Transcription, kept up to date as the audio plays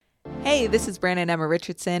Hey, this is Brandon and Emma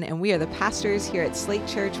Richardson, and we are the pastors here at Slate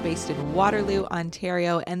Church based in Waterloo,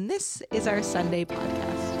 Ontario, and this is our Sunday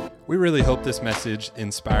podcast. We really hope this message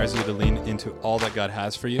inspires you to lean into all that God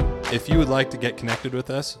has for you. If you would like to get connected with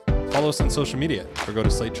us, follow us on social media or go to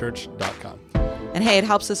slatechurch.com. And hey, it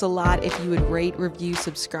helps us a lot if you would rate, review,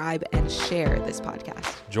 subscribe, and share this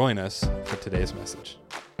podcast. Join us for today's message.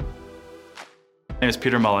 My name is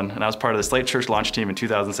Peter Mullen, and I was part of the Slate Church launch team in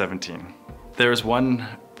 2017. There's one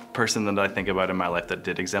person that I think about in my life that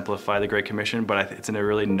did exemplify the Great Commission, but it's in a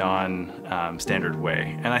really non-standard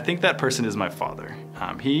way. And I think that person is my father.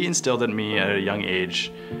 He instilled in me at a young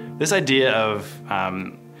age this idea of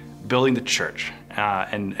building the church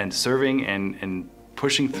and serving and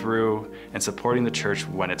pushing through and supporting the church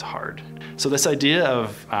when it's hard. So this idea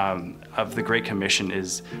of the Great Commission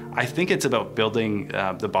is, I think it's about building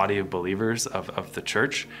the body of believers of the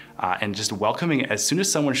church and just welcoming, as soon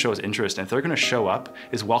as someone shows interest, and if they're gonna show up,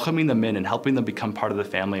 is welcoming them in and helping them become part of the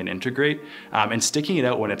family and integrate, and sticking it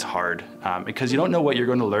out when it's hard. Because you don't know what you're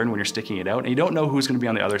gonna learn when you're sticking it out, and you don't know who's gonna be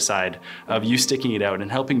on the other side of you sticking it out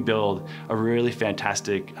and helping build a really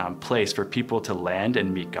fantastic place for people to land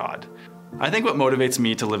and meet God. I think what motivates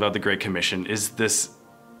me to live out the Great Commission is this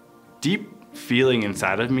deep feeling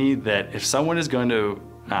inside of me that if someone is going to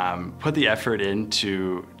put the effort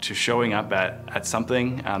into showing up at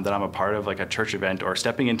something that I'm a part of, like a church event or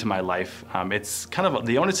stepping into my life, it's kind of,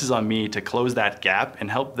 the onus is on me to close that gap and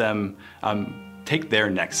help them take their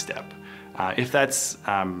next step. If that's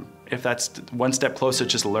one step closer to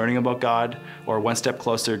just learning about God, or one step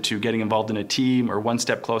closer to getting involved in a team, or one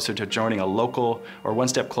step closer to joining a local, or one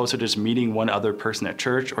step closer to just meeting one other person at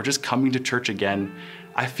church, or just coming to church again,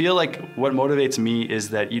 I feel like what motivates me is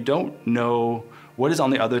that you don't know what is on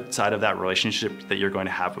the other side of that relationship that you're going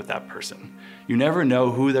to have with that person. You never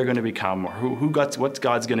know who they're going to become, or what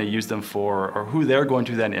God's going to use them for, or who they're going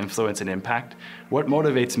to then influence and impact. What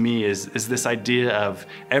motivates me is this idea of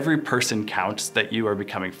every person counts that you are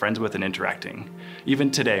becoming friends with and interacting.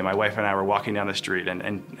 Even today, my wife and I were walking down the street,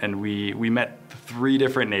 and we met 3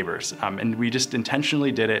 different neighbors, and we just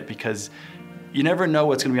intentionally did it because you never know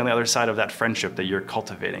what's going to be on the other side of that friendship that you're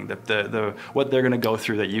cultivating, what they're going to go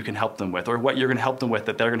through that you can help them with, or what you're going to help them with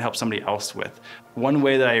that they're going to help somebody else with. One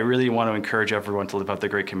way that I really want to encourage everyone to live out the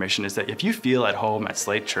Great Commission is that if you feel at home at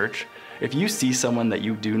Slate Church, if you see someone that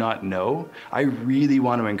you do not know, I really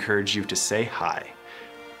want to encourage you to say hi.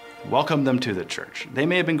 Welcome them to the church. They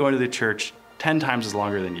may have been going to the church 10 times as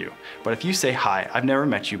longer than you, but if you say, hi, I've never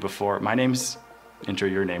met you before, my name's, enter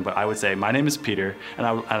your name, but I would say, my name is Peter, and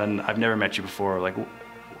I've never met you before. Like,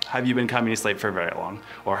 have you been coming to Slate for very long?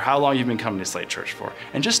 Or how long have you been coming to Slate Church for?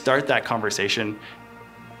 And just start that conversation.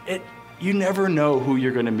 You never know who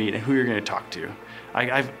you're going to meet and who you're going to talk to.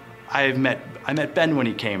 I met Ben when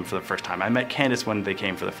he came for the first time. I met Candace when they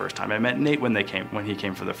came for the first time. I met Nate when he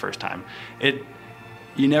came for the first time.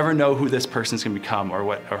 You never know who this person's going to become,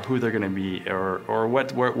 or who they're going to be, or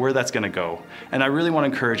where that's going to go. And I really want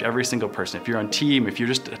to encourage every single person. If you're on team, if you're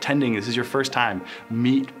just attending, this is your first time,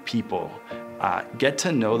 meet people. Get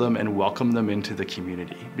to know them and welcome them into the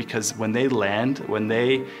community. Because when they land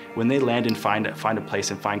and find a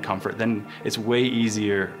place and find comfort, then it's way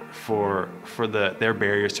easier for their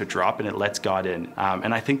barriers to drop, and it lets God in.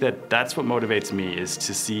 And I think that's what motivates me, is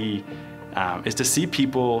to see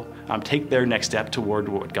people take their next step toward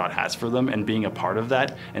what God has for them, and being a part of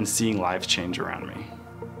that and seeing lives change around me.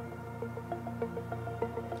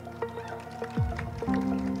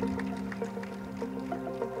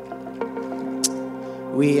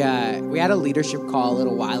 We had a leadership call a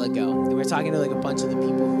little while ago, and we were talking to a bunch of the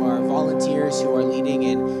people who are volunteers, who are leading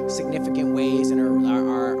in significant ways and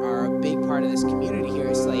are a big part of this community here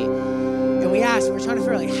at Slate. And we're trying to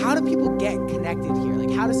figure out, how do people get connected here?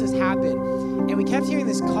 How does this happen? And we kept hearing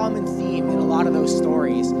this common theme in a lot of those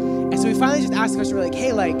stories. And so we finally just asked the question, we're like,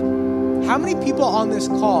 hey, how many people on this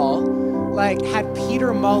call, had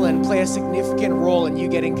Peter Mullen play a significant role in you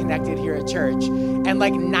getting connected here at church? And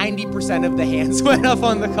 90% of the hands went up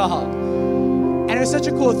on the call. And it was such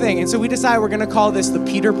a cool thing. And so we decided we're going to call this the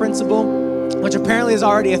Peter Principle, which apparently is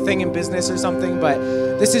already a thing in business or something, but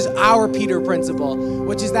this is our Peter Principle,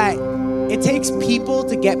 which is that it takes people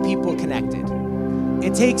to get people connected.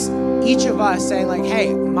 It takes each of us saying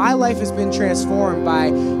hey, my life has been transformed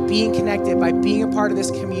by being connected, by being a part of this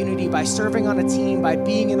community, by serving on a team, by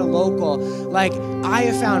being in a local. I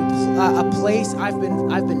have found a place, I've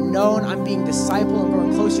been known, I'm being discipled and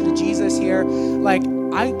growing closer to Jesus here.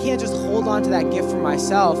 I can't just hold on to that gift for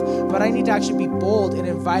myself, but I need to actually be bold in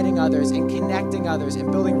inviting others and connecting others and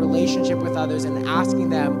building relationship with others and asking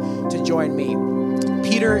them to join me.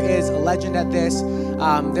 Peter is a legend at this.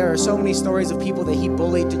 There are so many stories of people that he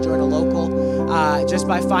bullied to join a local just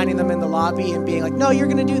by finding them in the lobby and being like, no, you're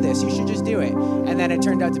going to do this. You should just do it. And then it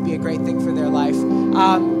turned out to be a great thing for their life.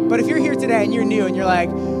 But if you're here today and you're new and you're like,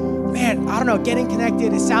 man, I don't know, getting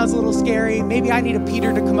connected, it sounds a little scary. Maybe I need a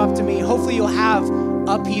Peter to come up to me. Hopefully you'll have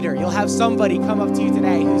a Peter. You'll have somebody come up to you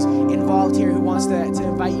today who's involved here, who wants to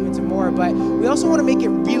invite you into more. But we also want to make it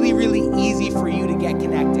really, really easy for you to get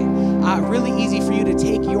connected. Really easy for you to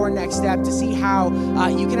take your next step, to see how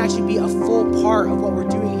you can actually be a full part of what we're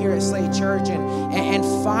doing here at Slate Church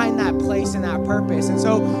and find that place and that purpose. And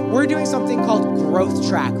so we're doing something called Growth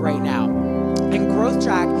Track right now. And Growth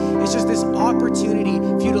Track is just this opportunity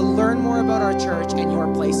for you to learn more about our church and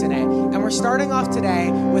your place in it. And we're starting off today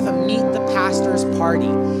with a Meet the Pastors party.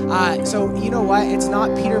 So you know what? It's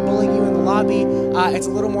not Peter bullying you in the lobby. It's a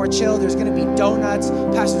little more chill. There's going to be donuts.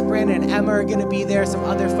 Pastors Brandon and Emma are going to be there, some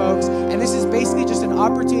other folks. And this is basically just an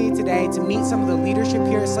opportunity today to meet some of the leadership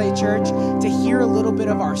here at Slate Church, to hear a little bit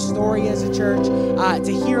of our story as a church,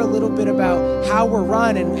 to hear a little bit about how we're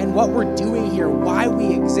run and what we're doing here, why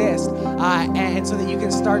we exist. And so that you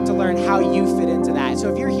can start to learn how you fit into that.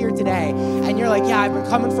 So if you're here today and you're like, yeah, I've been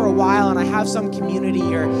coming for a while and I have some community,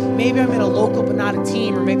 or maybe I'm in a local but not a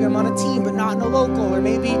team, or maybe I'm on a team but not in a local, or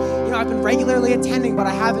maybe I've been regularly attending but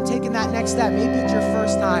I haven't taken that next step. Maybe it's your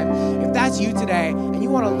first time. If that's you today and you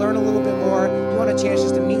want to learn a little bit more, you want a chance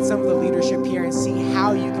just to meet some of the leadership here and see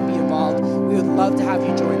how you can be involved, we would love to have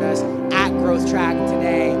you join us at Growth Track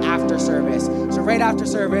today after service. So right after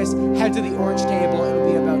service, head to the orange table.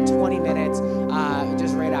 It'll be about 20 minutes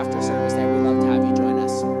just right after service there. We'd love to have you join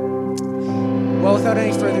us. Well, without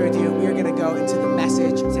any further ado, we are going to go into the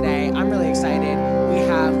message today. I'm really excited. We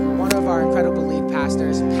have one of our incredible lead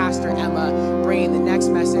pastors, Pastor Emma, bringing the next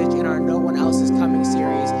message in our No One Else Is Coming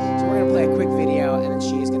series. So we're going to play a quick video, and then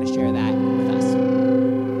she is going to share that with us.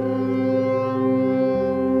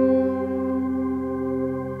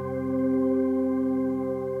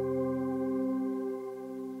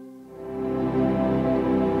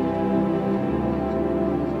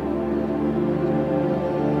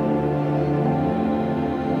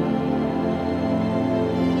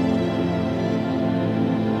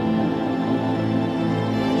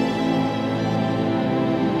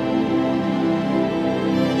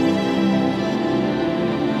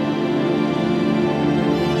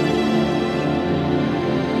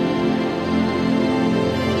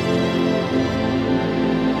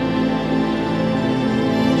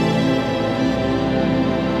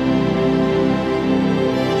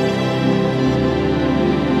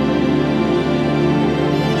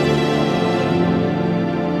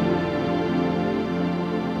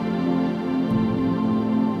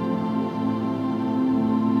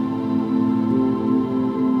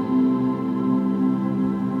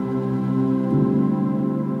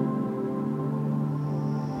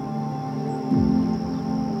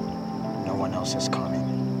 Is coming.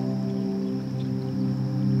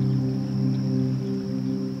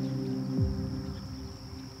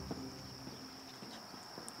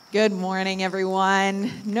 Good morning, everyone.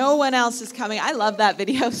 No one else is coming. I love that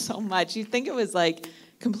video so much. You'd think it was like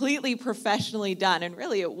completely professionally done, and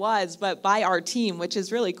really it was, but by our team, which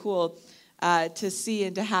is really cool to see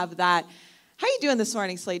and to have that. How are you doing this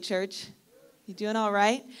morning, Slate Church? You doing all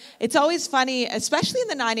right? It's always funny, especially in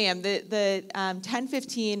the 9 a.m. The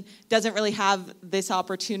 10:15 doesn't really have this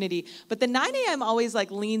opportunity, but the 9 a.m. always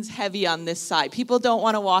like leans heavy on this side. People don't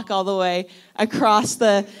want to walk all the way across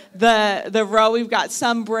the row. We've got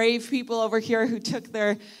some brave people over here who took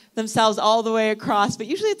themselves all the way across, but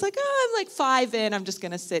usually it's like, oh, I'm like 5 in. I'm just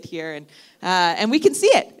going to sit here and we can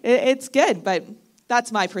see it. It's good, but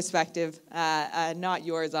that's my perspective, not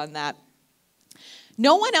yours on that.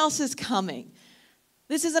 No one else is coming.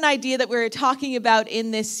 This is an idea that we're talking about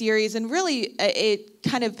in this series, and really it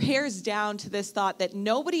kind of pairs down to this thought that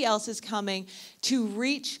nobody else is coming to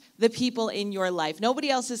reach the people in your life. Nobody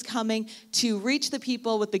else is coming to reach the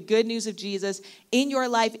people with the good news of Jesus in your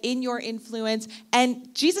life, in your influence.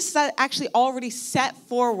 And Jesus has actually already set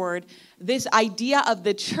forward this idea of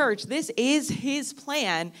the church. This is his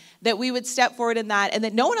plan, that we would step forward in that, and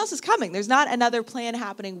that no one else is coming. There's not another plan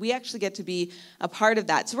happening. We actually get to be a part of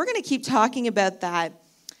that. So we're going to keep talking about that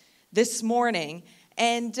this morning.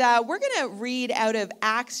 And we're going to read out of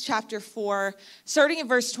Acts chapter 4, starting in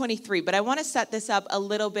verse 23. But I want to set this up a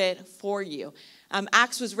little bit for you.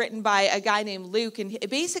 Acts was written by a guy named Luke, and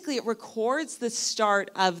it records the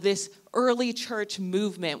start of this early church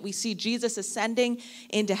movement. We see Jesus ascending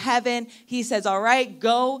into heaven. He says, all right,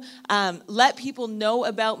 go, let people know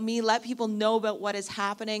about me, let people know about what is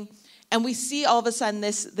happening. And we see all of a sudden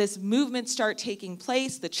this movement start taking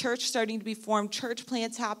place, the church starting to be formed, church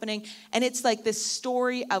plants happening, and it's like this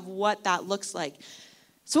story of what that looks like.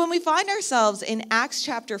 So when we find ourselves in Acts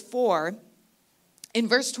chapter 4, in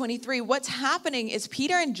verse 23, what's happening is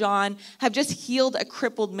Peter and John have just healed a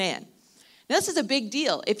crippled man. Now, this is a big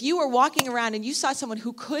deal. If you were walking around and you saw someone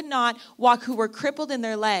who could not walk, who were crippled in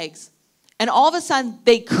their legs, and all of a sudden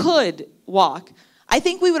they could walk, I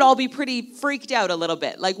think we would all be pretty freaked out a little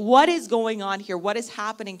bit. Like, what is going on here? What is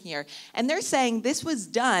happening here? And they're saying this was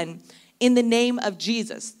done in the name of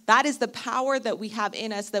Jesus. That is the power that we have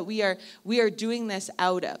in us, that we are doing this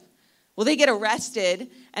out of. Well, they get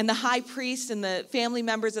arrested, and the high priest and the family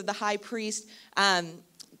members of the high priest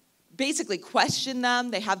basically question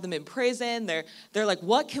them. They have them in prison. They're like,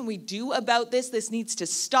 what can we do about this? This needs to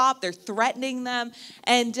stop. They're threatening them.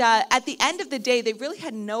 And at the end of the day, they really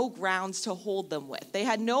had no grounds to hold them with. They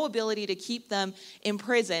had no ability to keep them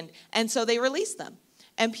imprisoned, and so they released them.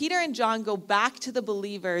 And Peter and John go back to the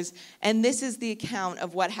believers, and this is the account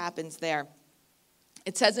of what happens there.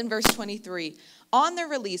 It says in verse 23, on their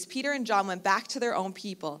release, Peter and John went back to their own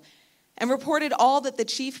people and reported all that the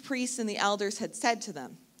chief priests and the elders had said to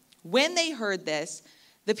them. When they heard this,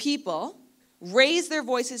 the people raised their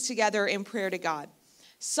voices together in prayer to God.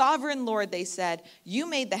 Sovereign Lord, they said, you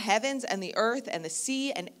made the heavens and the earth and the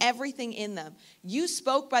sea and everything in them. You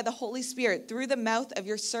spoke by the Holy Spirit through the mouth of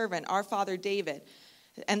your servant, our father David.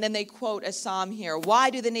 And then they quote a psalm here. Why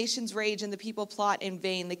do the nations rage and the people plot in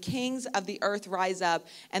vain? The kings of the earth rise up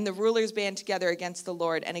and the rulers band together against the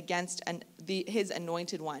Lord and against his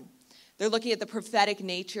anointed one. They're looking at the prophetic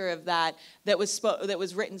nature of that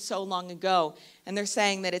was written so long ago. And they're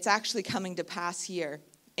saying that it's actually coming to pass here.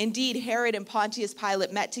 Indeed, Herod and Pontius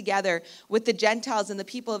Pilate met together with the Gentiles and the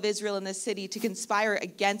people of Israel in this city to conspire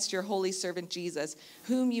against your holy servant Jesus,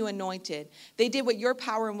 whom you anointed. They did what your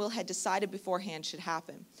power and will had decided beforehand should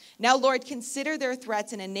happen. Now, Lord, consider their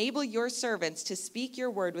threats and enable your servants to speak your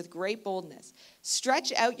word with great boldness.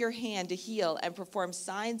 Stretch out your hand to heal and perform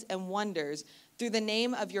signs and wonders through the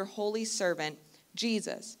name of your holy servant,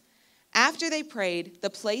 Jesus. After they prayed, the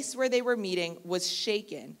place where they were meeting was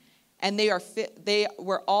shaken, and they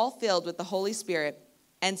were all filled with the Holy Spirit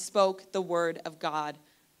and spoke the word of God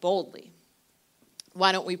boldly.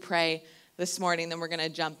 Why don't we pray this morning, then we're going to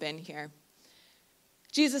jump in here.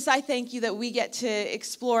 Jesus, I thank you that we get to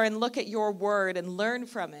explore and look at your word and learn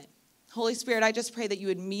from it. Holy Spirit, I just pray that you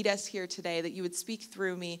would meet us here today, that you would speak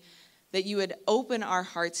through me, that you would open our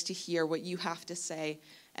hearts to hear what you have to say,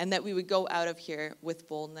 and that we would go out of here with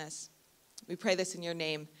boldness. We pray this in your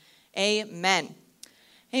name. Amen.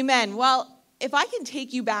 Amen. Well, if I can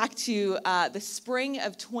take you back to the spring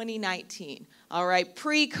of 2019, all right,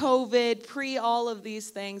 pre-COVID, pre-all of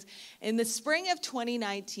these things. In the spring of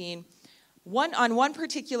 2019, on one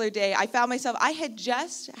particular day, I found myself, I had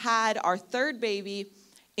just had our third baby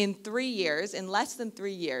in less than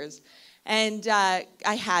 3 years. And I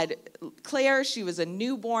had Claire, she was a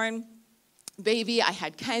newborn baby. I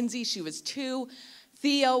had Kenzie, she was 2.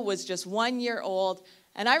 Theo was just 1 year old.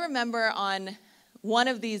 And I remember on one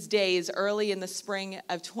of these days early in the spring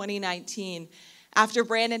of 2019, after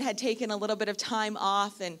Brandon had taken a little bit of time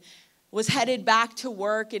off and was headed back to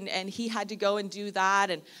work, and he had to go and do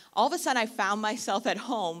that. And all of a sudden I found myself at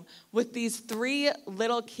home with these 3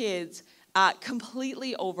 little kids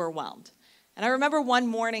completely overwhelmed. And I remember one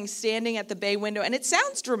morning standing at the bay window, and it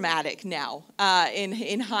sounds dramatic now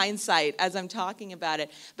in hindsight as I'm talking about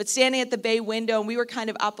it, but standing at the bay window, and we were kind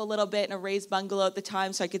of up a little bit in a raised bungalow at the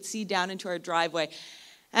time, so I could see down into our driveway.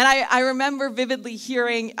 And I remember vividly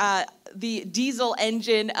hearing the diesel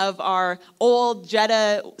engine of our old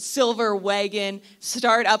Jetta silver wagon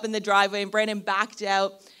start up in the driveway, and Brandon backed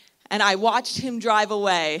out, and I watched him drive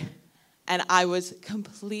away, and I was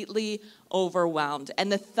completely overwhelmed. And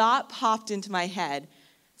the thought popped into my head,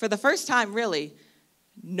 for the first time really,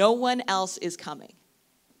 no one else is coming.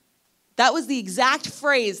 That was the exact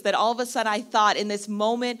phrase that all of a sudden I thought in this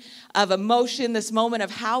moment of emotion, this moment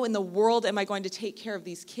of how in the world am I going to take care of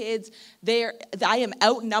these kids? I am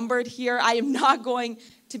outnumbered here. I am not going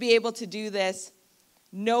to be able to do this.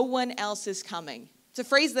 No one else is coming. It's a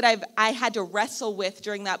phrase that I had to wrestle with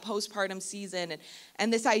during that postpartum season,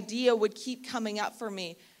 and this idea would keep coming up for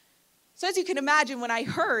me. So as you can imagine, when I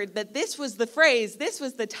heard that this was the phrase, this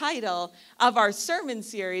was the title of our sermon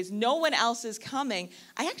series, No One Else is Coming,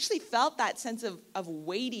 I actually felt that sense of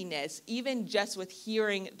weightiness, even just with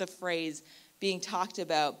hearing the phrase being talked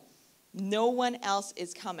about. No one else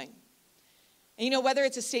is coming. And whether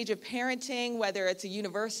it's a stage of parenting, whether it's a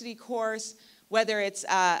university course, whether it's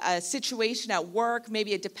a situation at work,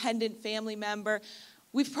 maybe a dependent family member,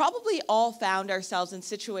 We've probably all found ourselves in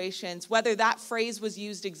situations, whether that phrase was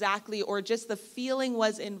used exactly or just the feeling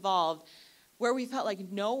was involved, where we felt like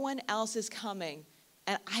no one else is coming,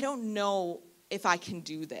 and I don't know if I can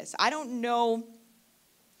do this. I don't know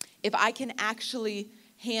if I can actually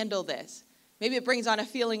handle this. Maybe it brings on a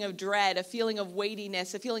feeling of dread, a feeling of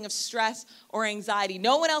weightiness, a feeling of stress or anxiety.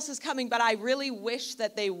 No one else is coming, but I really wish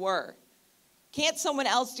that they were. Can't someone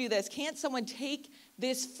else do this? Can't someone take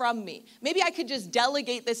this from me? Maybe I could just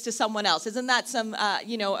delegate this to someone else. Isn't that some,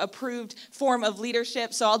 approved form of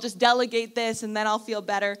leadership? So I'll just delegate this and then I'll feel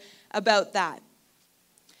better about that.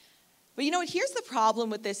 But you know what? Here's the problem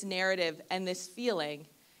with this narrative and this feeling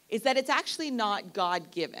is that it's actually not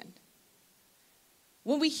God-given.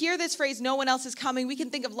 When we hear this phrase, no one else is coming, we can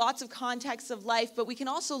think of lots of contexts of life, but we can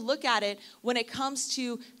also look at it when it comes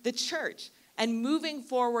to the church and moving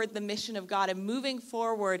forward the mission of God and moving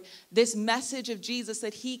forward this message of Jesus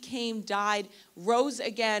that he came, died, rose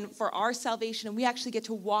again for our salvation, and we actually get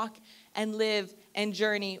to walk and live and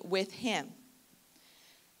journey with him.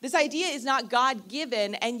 This idea is not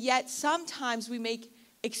God-given, and yet sometimes we make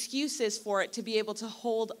excuses for it to be able to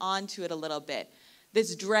hold on to it a little bit.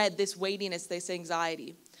 This dread, this weightiness, this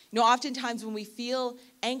anxiety. You know, oftentimes when we feel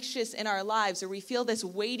anxious in our lives or we feel this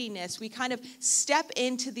weightiness, we kind of step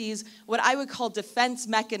into these, what I would call defense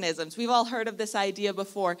mechanisms. We've all heard of this idea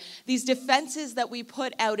before. These defenses that we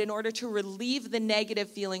put out in order to relieve the negative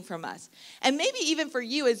feeling from us. And maybe even for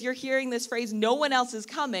you, as you're hearing this phrase, no one else is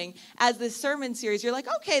coming, as this sermon series, you're like,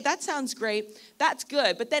 okay, that sounds great. That's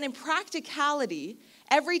good. But then in practicality,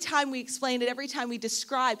 every time we explain it, every time we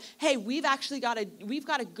describe, hey, we've got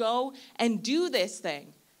to go and do this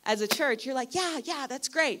thing as a church, you're like, yeah, that's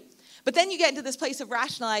great. But then you get into this place of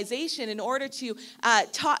rationalization in order to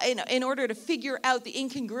figure out the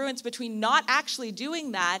incongruence between not actually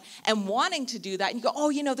doing that and wanting to do that. And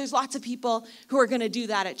you go, there's lots of people who are going to do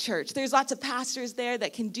that at church. There's lots of pastors there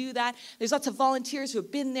that can do that. There's lots of volunteers who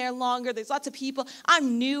have been there longer. There's lots of people.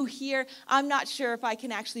 I'm new here. I'm not sure if I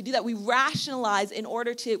can actually do that. We rationalize in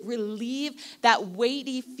order to relieve that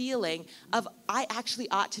weighty feeling of, I actually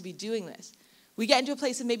ought to be doing this. We get into a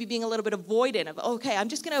place of maybe being a little bit avoidant of, okay, I'm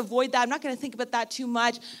just going to avoid that. I'm not going to think about that too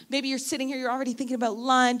much. Maybe you're sitting here, you're already thinking about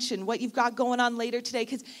lunch and what you've got going on later today,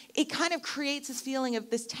 because it kind of creates this feeling of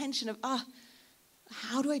this tension of,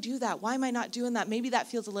 how do I do that? Why am I not doing that? Maybe that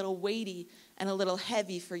feels a little weighty and a little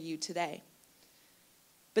heavy for you today.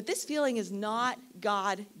 But this feeling is not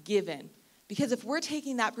God-given, because if we're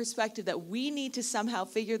taking that perspective that we need to somehow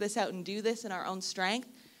figure this out and do this in our own strength,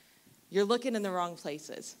 you're looking in the wrong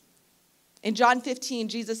places. In John 15,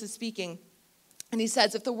 Jesus is speaking, and he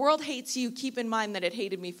says, if the world hates you, keep in mind that it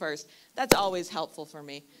hated me first. That's always helpful for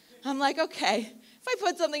me. I'm like, okay, if I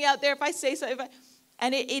put something out there, if I say something,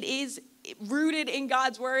 and it is rooted in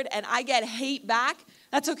God's word, and I get hate back,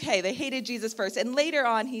 that's okay. They hated Jesus first. And later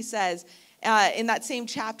on, he says, in that same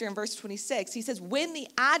chapter in verse 26, he says, when the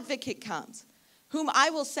advocate comes, whom I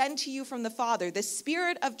will send to you from the Father, the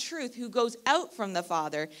Spirit of truth who goes out from the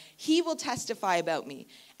Father, he will testify about me.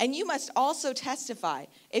 And you must also testify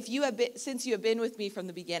since you have been with me from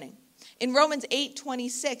the beginning. In Romans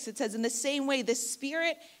 8:26, it says, in the same way, the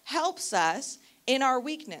Spirit helps us in our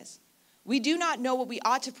weakness. We do not know what we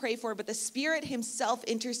ought to pray for, but the Spirit himself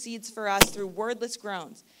intercedes for us through wordless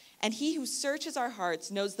groans. And he who searches our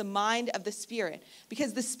hearts knows the mind of the Spirit,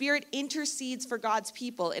 because the Spirit intercedes for God's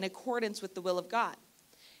people in accordance with the will of God.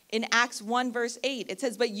 In Acts 1, verse 8, it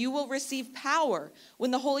says, but you will receive power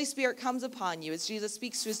when the Holy Spirit comes upon you, as Jesus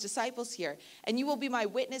speaks to his disciples here. And you will be my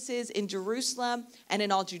witnesses in Jerusalem and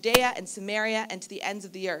in all Judea and Samaria and to the ends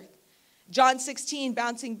of the earth. John 16,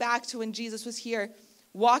 bouncing back to when Jesus was here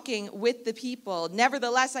walking with the people.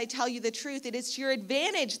 Nevertheless, I tell you the truth, it is to your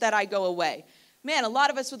advantage that I go away. Man, a lot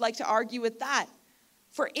of us would like to argue with that.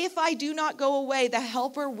 For if I do not go away, the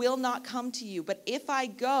helper will not come to you. But if I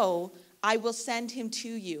go, I will send him to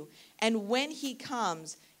you. And when he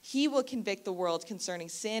comes, he will convict the world concerning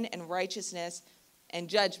sin and righteousness and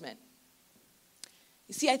judgment.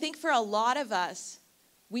 You see, I think for a lot of us,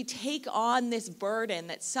 we take on this burden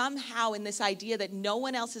that somehow in this idea that no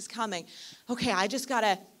one else is coming, okay, I just got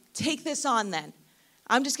to take this on then.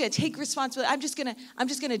 I'm just going to take responsibility. I'm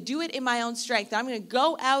just going to do it in my own strength. I'm going to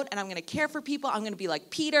go out and I'm going to care for people. I'm going to be like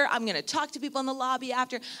Peter. I'm going to talk to people in the lobby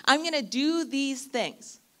after. I'm going to do these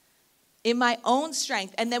things in my own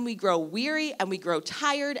strength. And then we grow weary and we grow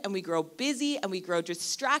tired and we grow busy and we grow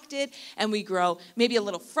distracted and we grow maybe a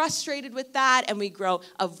little frustrated with that and we grow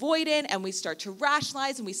avoidant and we start to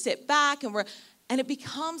rationalize and we sit back and And it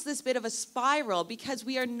becomes this bit of a spiral because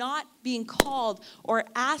we are not being called or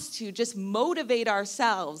asked to just motivate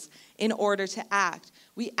ourselves in order to act.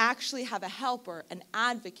 We actually have a helper, an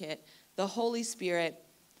advocate, the Holy Spirit,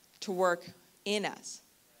 to work in us.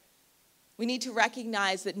 We need to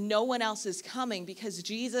recognize that no one else is coming because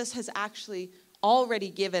Jesus has actually already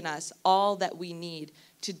given us all that we need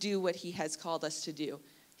to do what he has called us to do.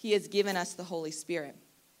 He has given us the Holy Spirit.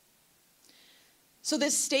 So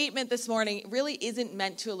this statement this morning really isn't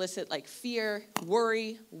meant to elicit like fear,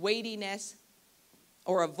 worry, weightiness,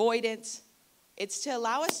 or avoidance. It's to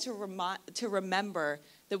allow us to remember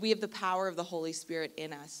that we have the power of the Holy Spirit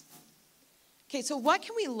in us. Okay, so what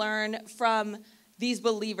can we learn from these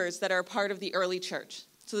believers that are a part of the early church?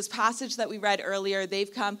 So this passage that we read earlier,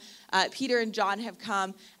 they've come, Peter and John have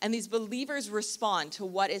come, and these believers respond to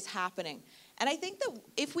what is happening. And I think that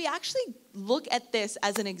if we actually look at this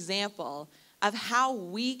as an example of how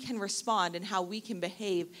we can respond and how we can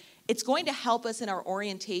behave, it's going to help us in our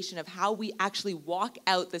orientation of how we actually walk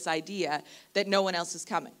out this idea that no one else is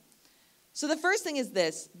coming. So the first thing is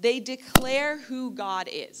this: they declare who God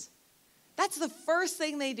is. That's the first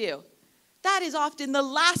thing they do. That is often the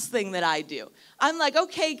last thing that I do. I'm like,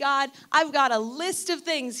 okay, God, I've got a list of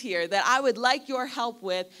things here that I would like your help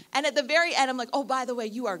with. And at the very end, I'm like, oh, by the way,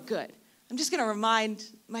 you are good. I'm just going to remind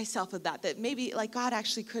myself of that maybe like God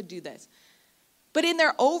actually could do this. But in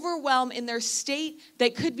their overwhelm, in their state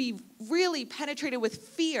that could be really penetrated with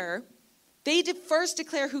fear, they first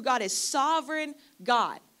declare who God is: sovereign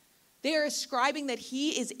God. They are ascribing that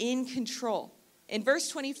he is in control. In verse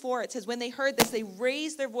 24, it says, when they heard this, they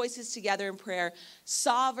raised their voices together in prayer.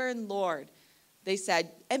 Sovereign Lord, they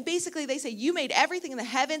said. And basically they say, you made everything in the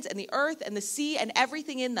heavens and the earth and the sea and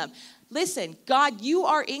everything in them. Listen, God, you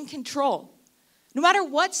are in control. No matter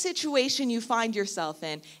what situation you find yourself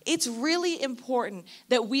in, it's really important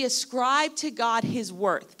that we ascribe to God his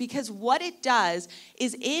worth, because what it does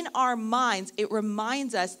is in our minds, it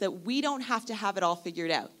reminds us that we don't have to have it all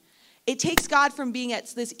figured out. It takes God from being at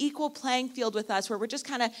this equal playing field with us where we're just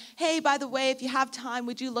kind of, hey, by the way, if you have time,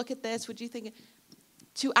 would you look at this? Would you think?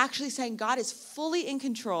 To actually saying God is fully in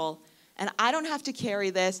control. And I don't have to carry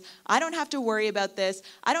this. I don't have to worry about this.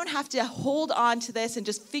 I don't have to hold on to this and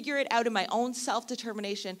just figure it out in my own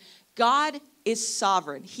self-determination. God is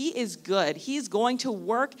sovereign. He is good. He is going to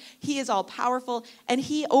work. He is all-powerful, and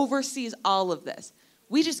he oversees all of this.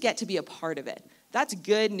 We just get to be a part of it. That's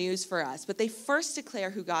good news for us. But they first declare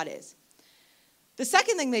who God is. The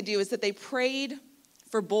second thing they do is that they prayed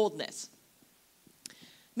for boldness.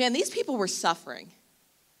 Man, these people were suffering.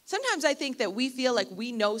 Sometimes I think that we feel like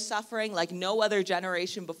we know suffering like no other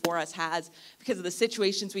generation before us has because of the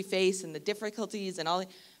situations we face and the difficulties and all.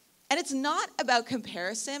 And it's not about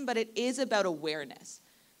comparison, but it is about awareness.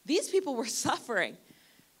 These people were suffering.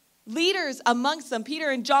 Leaders amongst them, Peter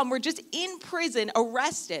and John, were just in prison,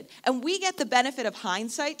 arrested. And we get the benefit of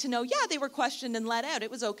hindsight to know, yeah, they were questioned and let out.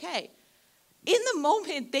 It was okay. In the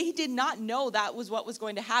moment, they did not know that was what was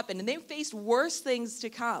going to happen. And they faced worse things to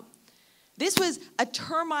come. This was a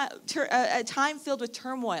time filled with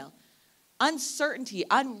turmoil, uncertainty,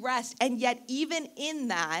 unrest, and yet even in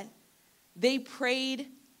that, they prayed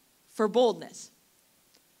for boldness.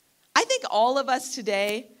 I think all of us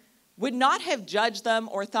today would not have judged them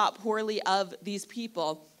or thought poorly of these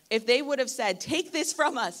people if they would have said, take this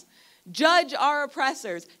from us, judge our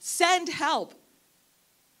oppressors, send help.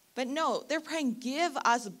 But no, they're praying, give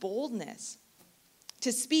us boldness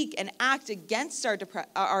to speak and act against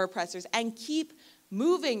our oppressors and keep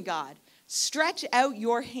moving, God. Stretch out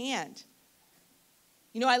your hand.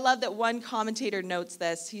 You know, I love that one commentator notes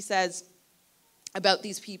this. He says about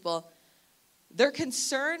these people, their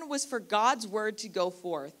concern was for God's word to go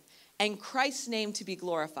forth and Christ's name to be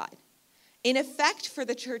glorified, in effect for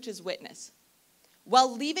the church's witness,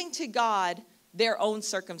 while leaving to God their own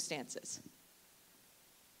circumstances.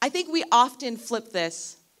 I think we often flip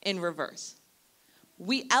this in reverse.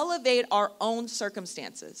 We elevate our own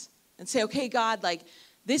circumstances and say, okay, God, like,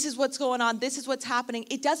 this is what's going on. This is what's happening.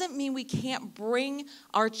 It doesn't mean we can't bring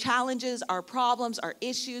our challenges, our problems, our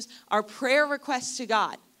issues, our prayer requests to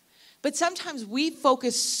God. But sometimes we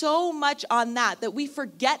focus so much on that we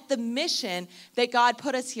forget the mission that God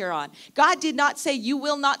put us here on. God did not say, you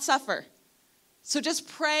will not suffer. So just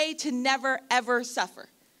pray to never, ever suffer.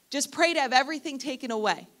 Just pray to have everything taken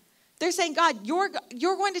away. They're saying, God, you're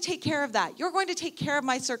going to take care of that. You're going to take care of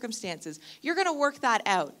my circumstances. You're going to work that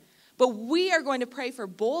out. But we are going to pray for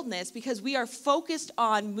boldness because we are focused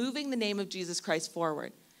on moving the name of Jesus Christ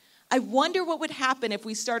forward. I wonder what would happen if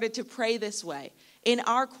we started to pray this way in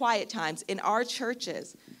our quiet times, in our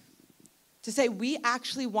churches, to say we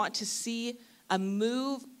actually want to see a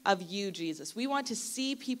move of you, Jesus. We want to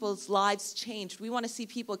see people's lives changed. We want to see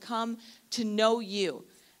people come to know you.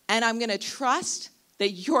 And I'm going to trust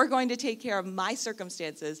that you're going to take care of my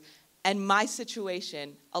circumstances and my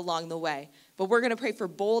situation along the way. But we're going to pray for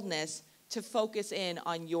boldness to focus in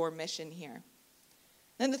on your mission here.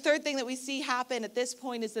 Then the third thing that we see happen at this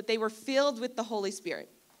point is that they were filled with the Holy Spirit.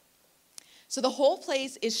 So the whole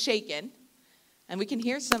place is shaken. And we can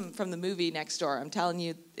hear some from the movie Next Door. I'm telling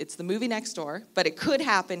you, it's the movie Next Door, but it could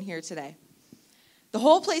happen here today. The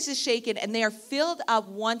whole place is shaken, and they are filled up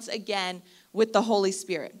once again with the Holy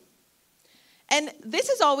Spirit. And this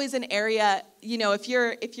is always an area, if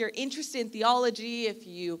you're interested in theology, if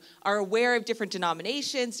you are aware of different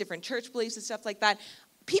denominations, different church beliefs and stuff like that,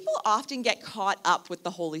 people often get caught up with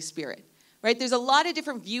the Holy Spirit. Right? There's a lot of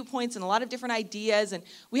different viewpoints and a lot of different ideas, and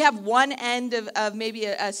we have one end of maybe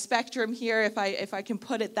a spectrum here, if I can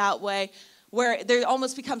put it that way, where there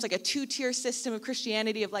almost becomes like a two-tier system of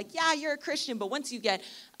Christianity of like, yeah, you're a Christian, but once you get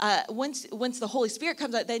once the Holy Spirit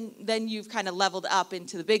comes out, then you've kind of leveled up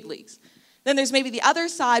into the big leagues. Then there's maybe the other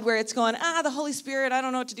side where it's going, the Holy Spirit, I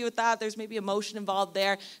don't know what to do with that. There's maybe emotion involved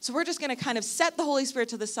there. So we're just going to kind of set the Holy Spirit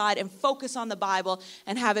to the side and focus on the Bible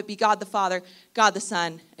and have it be God the Father, God the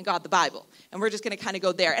Son, and God the Bible. And we're just going to kind of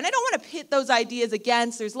go there. And I don't want to pit those ideas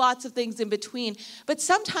against. There's lots of things in between. But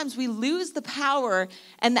sometimes we lose the power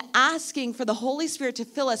and the asking for the Holy Spirit to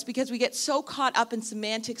fill us because we get so caught up in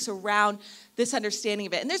semantics around this understanding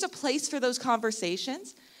of it. And there's a place for those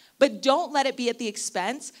conversations. But don't let it be at the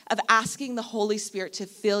expense of asking the Holy Spirit to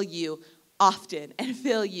fill you often and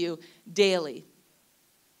fill you daily.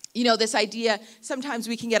 This idea, sometimes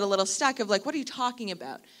we can get a little stuck of like, what are you talking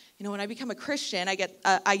about? When I become a Christian,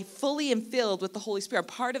 I fully am filled with the Holy Spirit,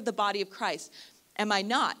 part of the body of Christ. Am I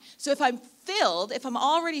not? So if I'm filled, if I'm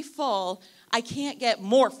already full, I can't get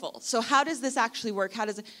more full. So how does this actually work?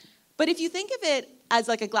 But if you think of it as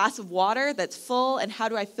like a glass of water that's full and how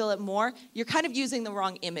do I fill it more, you're kind of using the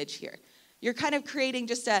wrong image here. You're kind of creating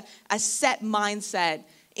just a set mindset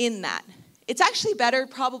in that. It's actually better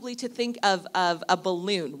probably to think of a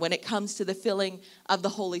balloon when it comes to the filling of the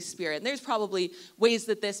Holy Spirit. And there's probably ways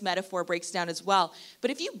that this metaphor breaks down as well. But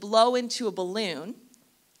if you blow into a balloon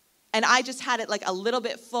and I just had it like a little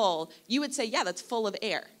bit full, you would say, yeah, that's full of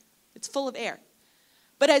air. It's full of air.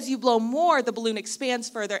 But as you blow more, the balloon expands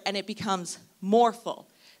further and it becomes more full.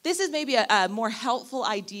 This is maybe a more helpful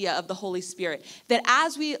idea of the Holy Spirit, that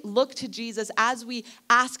as we look to Jesus, as we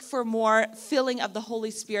ask for more filling of the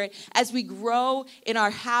Holy Spirit, as we grow in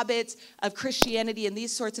our habits of Christianity and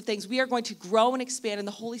these sorts of things, we are going to grow and expand, and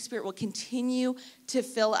the Holy Spirit will continue to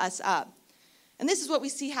fill us up. And this is what we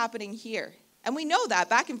see happening here. And we know that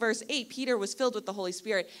back in verse 8, Peter was filled with the Holy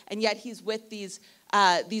Spirit, and yet he's with these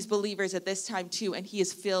believers at this time too, and he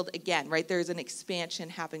is filled again, right? There's an expansion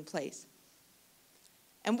happening place.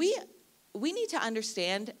 And we need to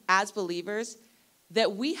understand as believers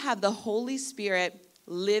that we have the Holy Spirit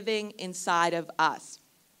living inside of us.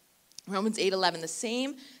 Romans 8:11, the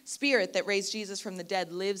same Spirit that raised Jesus from the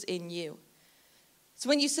dead lives in you. So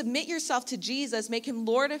when you submit yourself to Jesus, make him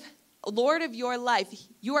Lord of your life,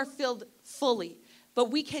 you are filled fully. But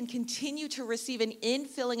we can continue to receive an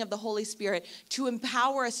infilling of the Holy Spirit to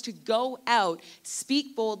empower us to go out,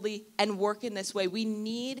 speak boldly, and work in this way. We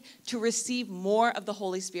need to receive more of the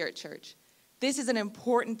Holy Spirit, church. This is an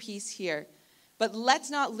important piece here. But let's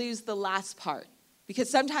not lose the last part. Because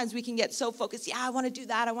sometimes we can get so focused, I want to do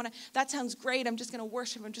that. That sounds great. I'm just going to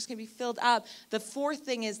worship. I'm just going to be filled up. The fourth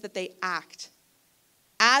thing is that they act.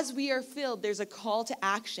 As we are filled, there's a call to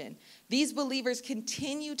action. These believers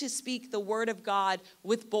continue to speak the word of God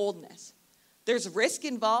with boldness. There's risk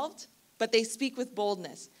involved, but they speak with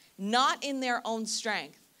boldness, not in their own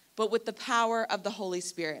strength, but with the power of the Holy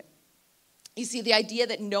Spirit. You see, the idea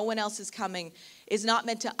that no one else is coming is not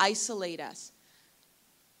meant to isolate us,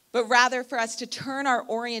 but rather for us to turn our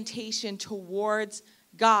orientation towards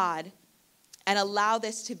God and allow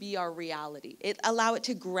this to be our reality. Allow it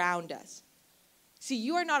to ground us. See,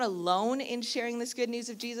 you are not alone in sharing this good news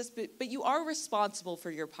of Jesus, but you are responsible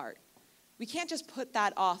for your part. We can't just put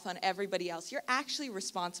that off on everybody else. You're actually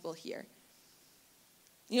responsible here.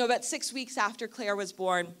 About 6 weeks after Claire was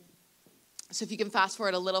born, so if you can fast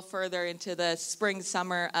forward a little further into the spring,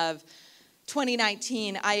 summer of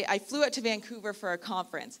 2019, I flew out to Vancouver for a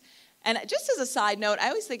conference. And just as a side note, I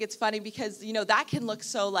always think it's funny because, that can look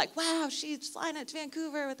so like, wow, she's flying out to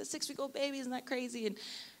Vancouver with a 6-week-old baby, isn't that crazy?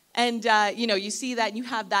 And you see that and you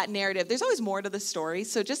have that narrative. There's always more to the story.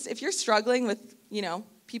 So just if you're struggling with,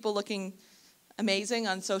 people looking amazing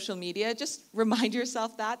on social media, just remind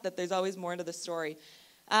yourself that there's always more to the story.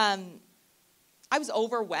 I was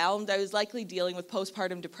overwhelmed. I was likely dealing with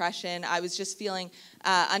postpartum depression. I was just feeling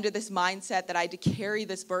under this mindset that I had to carry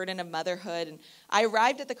this burden of motherhood. And I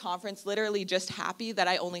arrived at the conference literally just happy that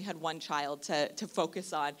I only had one child to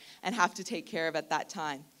focus on and have to take care of at that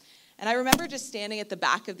time. And I remember just standing at the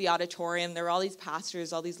back of the auditorium. There were all these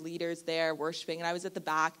pastors, all these leaders there worshiping. And I was at the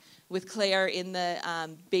back with Claire in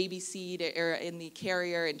the baby seat or in the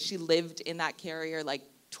carrier. And she lived in that carrier like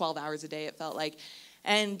 12 hours a day, it felt like.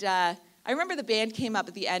 And I remember the band came up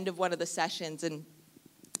at the end of one of the sessions and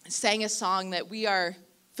sang a song that we are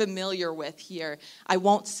familiar with here. I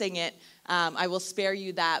won't sing it. I will spare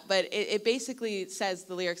you that. But it basically says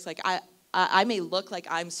the lyrics like, I may look like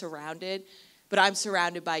I'm surrounded, but I'm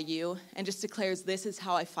surrounded by you. And just declares, this is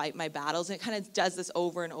how I fight my battles. And it kind of does this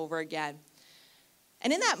over and over again.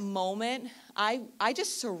 And in that moment, I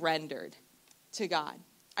just surrendered to God.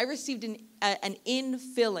 I received an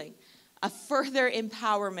infilling, a further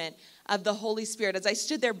empowerment of the Holy Spirit as I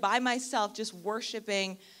stood there by myself just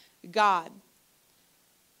worshiping God.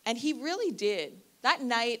 And he really did. That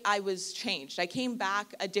night I was changed. I came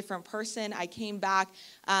back a different person. I came back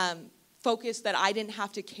focused that I didn't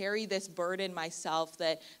have to carry this burden myself,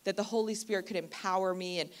 that the Holy Spirit could empower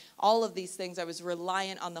me and all of these things. I was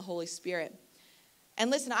reliant on the Holy Spirit. And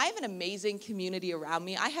listen, I have an amazing community around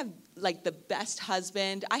me. I have like the best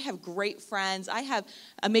husband. I have great friends. I have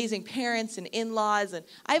amazing parents and in-laws, and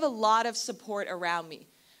I have a lot of support around me.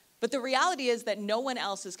 But the reality is that no one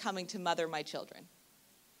else is coming to mother my children.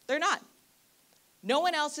 They're not. No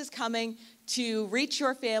one else is coming to reach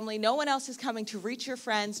your family. No one else is coming to reach your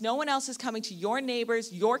friends. No one else is coming to your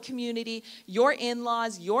neighbors, your community, your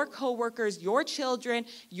in-laws, your coworkers, your children,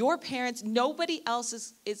 your parents. Nobody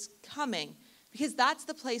else is coming. Because that's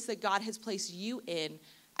the place that God has placed you in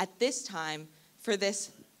at this time for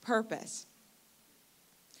this purpose.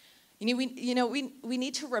 We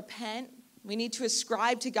need to repent. We need to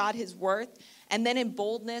ascribe to God his worth. And then in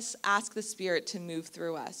boldness, ask the Spirit to move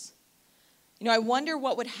through us. I wonder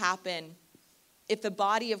what would happen if the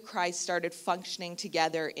body of Christ started functioning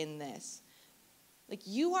together in this. Like,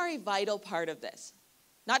 you are a vital part of this.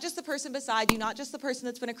 Not just the person beside you, not just the person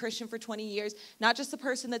that's been a Christian for 20 years, not just the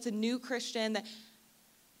person that's a new Christian.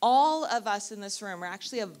 All of us in this room are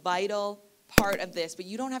actually a vital part of this, but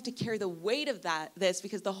you don't have to carry the weight of this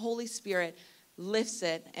because the Holy Spirit lifts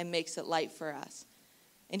it and makes it light for us.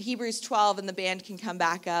 In Hebrews 12, and the band can come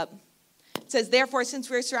back up, it says, therefore, since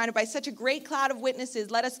we are surrounded by such a great cloud of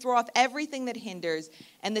witnesses, let us throw off everything that hinders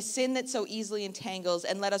and the sin that so easily entangles,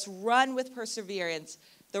 and let us run with perseverance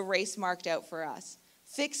the race marked out for us,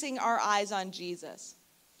 fixing our eyes on Jesus.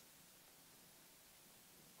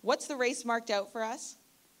 What's the race marked out for us?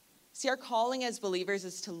 See, our calling as believers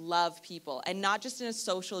is to love people, and not just in a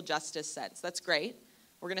social justice sense. That's great.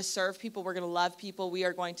 We're going to serve people. We're going to love people. We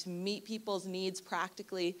are going to meet people's needs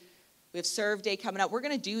practically. We have Serve Day coming up. We're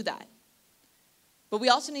going to do that. But we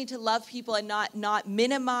also need to love people and not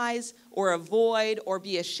minimize or avoid or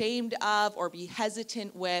be ashamed of or be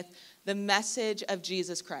hesitant with the message of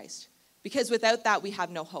Jesus Christ. Because without that, we have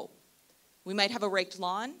no hope. We might have a raked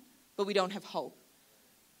lawn, but we don't have hope.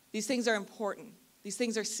 These things are important. These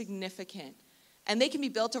things are significant. And they can be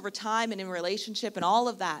built over time and in relationship and all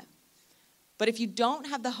of that. But if you don't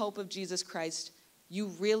have the hope of Jesus Christ, you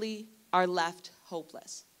really are left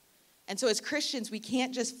hopeless. And so as Christians, we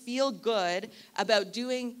can't just feel good about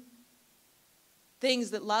doing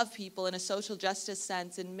things that love people in a social justice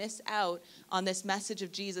sense and miss out on this message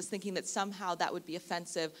of Jesus, thinking that somehow that would be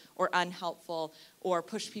offensive or unhelpful or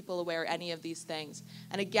push people away or any of these things.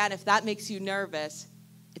 And again, if that makes you nervous,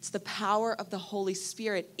 it's the power of the Holy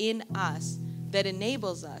Spirit in us that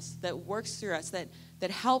enables us, that works through us, that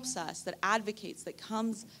helps us, that advocates, that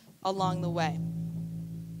comes along the way.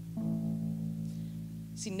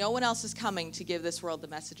 See, no one else is coming to give this world the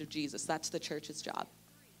message of Jesus. That's the church's job.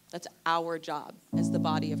 That's our job as the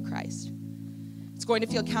body of Christ. It's going to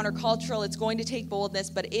feel countercultural. It's going to take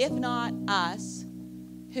boldness. But if not us,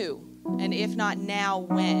 who? And if not now,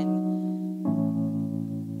 when?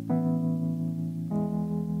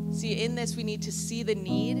 See, in this, we need to see the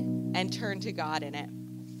need and turn to God in it.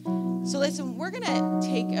 So listen, we're going to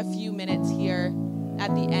take a few minutes here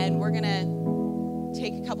at the end. We're going to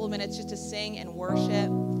take a couple of minutes just to sing and worship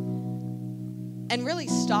and really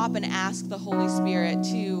stop and ask the Holy Spirit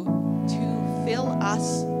to fill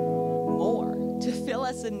us more, to fill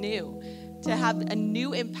us anew, to have a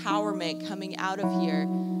new empowerment coming out of here.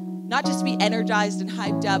 Not just to be energized and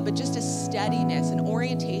hyped up, but just a steadiness, an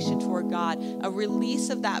orientation toward God, a release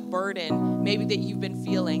of that burden maybe that you've been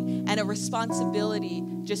feeling, and a responsibility,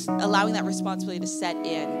 just allowing that responsibility to set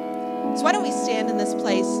in. So why don't we stand in this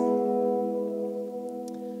place?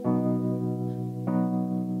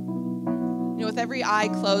 with every eye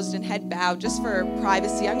closed and head bowed, just for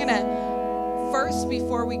privacy, I'm going to first,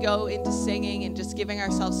 before we go into singing and just giving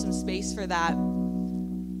ourselves some space for that,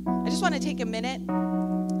 I just want to take a minute.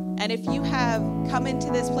 And if you have come into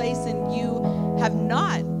this place and you have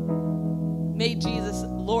not made Jesus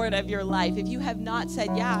Lord of your life, if you have not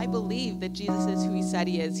said, yeah, I believe that Jesus is who he said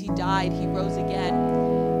he is, he died, he rose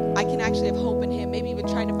again, I can actually have hope in him. Maybe you've been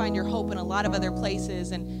trying to find your hope in a lot of other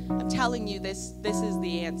places, and I'm telling you, this is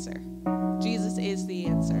the answer. Jesus is the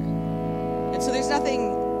answer. And so there's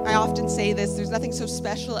nothing, I often say this, there's nothing so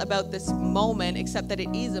special about this moment except that it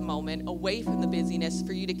is a moment away from the busyness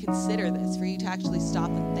for you to consider this, for you to actually stop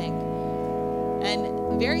and think.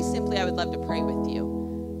 And very simply, I would love to pray with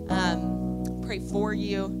you, pray for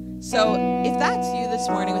you. So if that's you this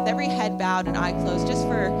morning, with every head bowed and eye closed, just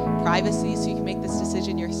for privacy so you can make this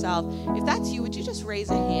decision yourself, if that's you, would you just raise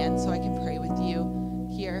a hand so I can pray with you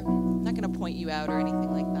here? I'm not going to point you out or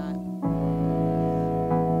anything like that.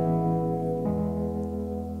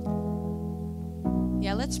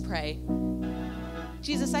 Yeah, let's pray.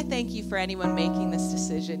 Jesus, I thank you for anyone making this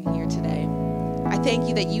decision here today. I thank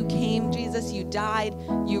you that you came, Jesus, you died,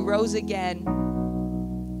 you rose again,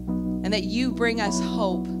 and that you bring us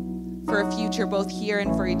hope for a future both here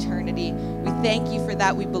and for eternity. We thank you for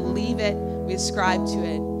that. We believe it. We ascribe to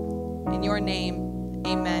it. In your name,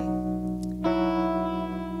 amen.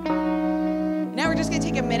 Now we're just going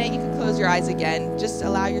to take a minute. You can close your eyes again. Just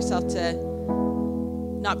allow yourself to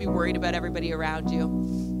not be worried about everybody around you.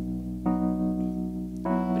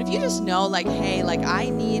 But if you just know, like, hey, like I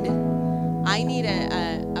need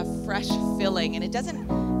a fresh filling, and it doesn't,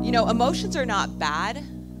 emotions are not bad.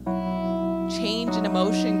 Change and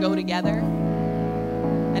emotion go together.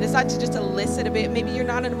 And it's not to just elicit a bit. Maybe you're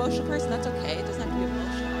not an emotional person. That's okay. It doesn't have to be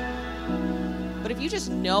emotional. But if you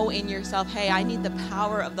just know in yourself, hey, I need the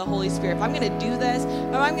power of the Holy Spirit. If I'm going to do this,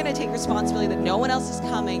 if I'm going to take responsibility that no one else is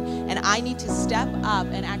coming, and I need to step up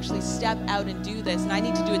and actually step out and do this, and I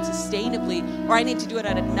need to do it sustainably, or I need to do it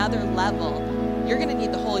at another level, you're going to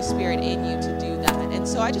need the Holy Spirit in you to do that. And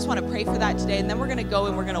so I just want to pray for that today, and then we're going to go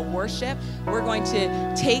and we're going to worship. We're going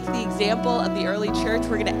to take the example of the early church.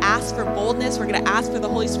 We're going to ask for boldness. We're going to ask for the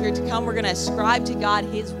Holy Spirit to come. We're going to ascribe to God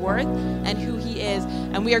his worth and who he is.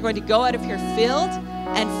 And we are going to go out of here filled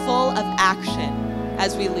and full of action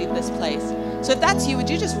as we leave this place. So if that's you, would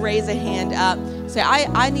you just raise a hand up? Say,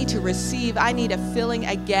 I need to receive. I need a filling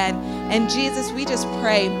again. And Jesus, we just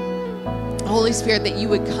pray, Holy Spirit, that you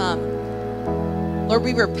would come. Lord,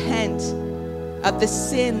 we repent of the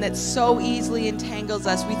sin that so easily entangles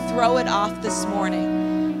us. We throw it off this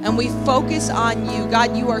morning and we focus on you.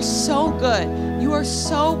 God, you are so good. You are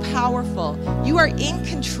so powerful. You are in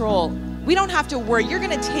control. We don't have to worry. You're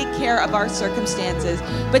going to take care of our circumstances.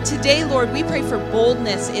 But today, Lord, we pray for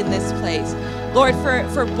boldness in this place. Lord,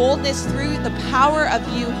 for boldness through the power of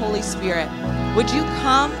you, Holy Spirit. Would you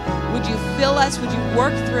come? Would you fill us? Would you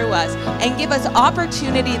work through us and give us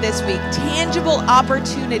opportunity this week, tangible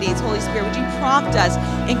opportunities, Holy Spirit? Would you prompt us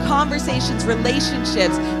in conversations,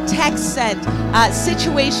 relationships, text sent,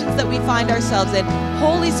 situations that we find ourselves in?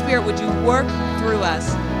 Holy Spirit, would you work through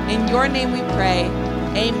us? In your name we pray.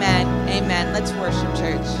 Amen. Amen. Let's worship,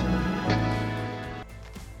 church.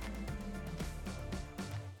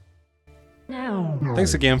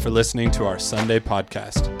 Thanks again for listening to our Sunday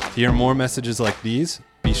podcast. To hear more messages like these,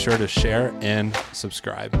 be sure to share and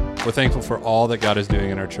subscribe. We're thankful for all that God is doing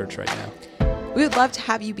in our church right now. We would love to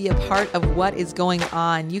have you be a part of what is going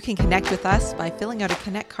on. You can connect with us by filling out a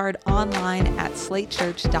Connect card online at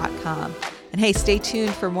slatechurch.com. And hey, stay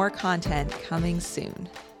tuned for more content coming soon.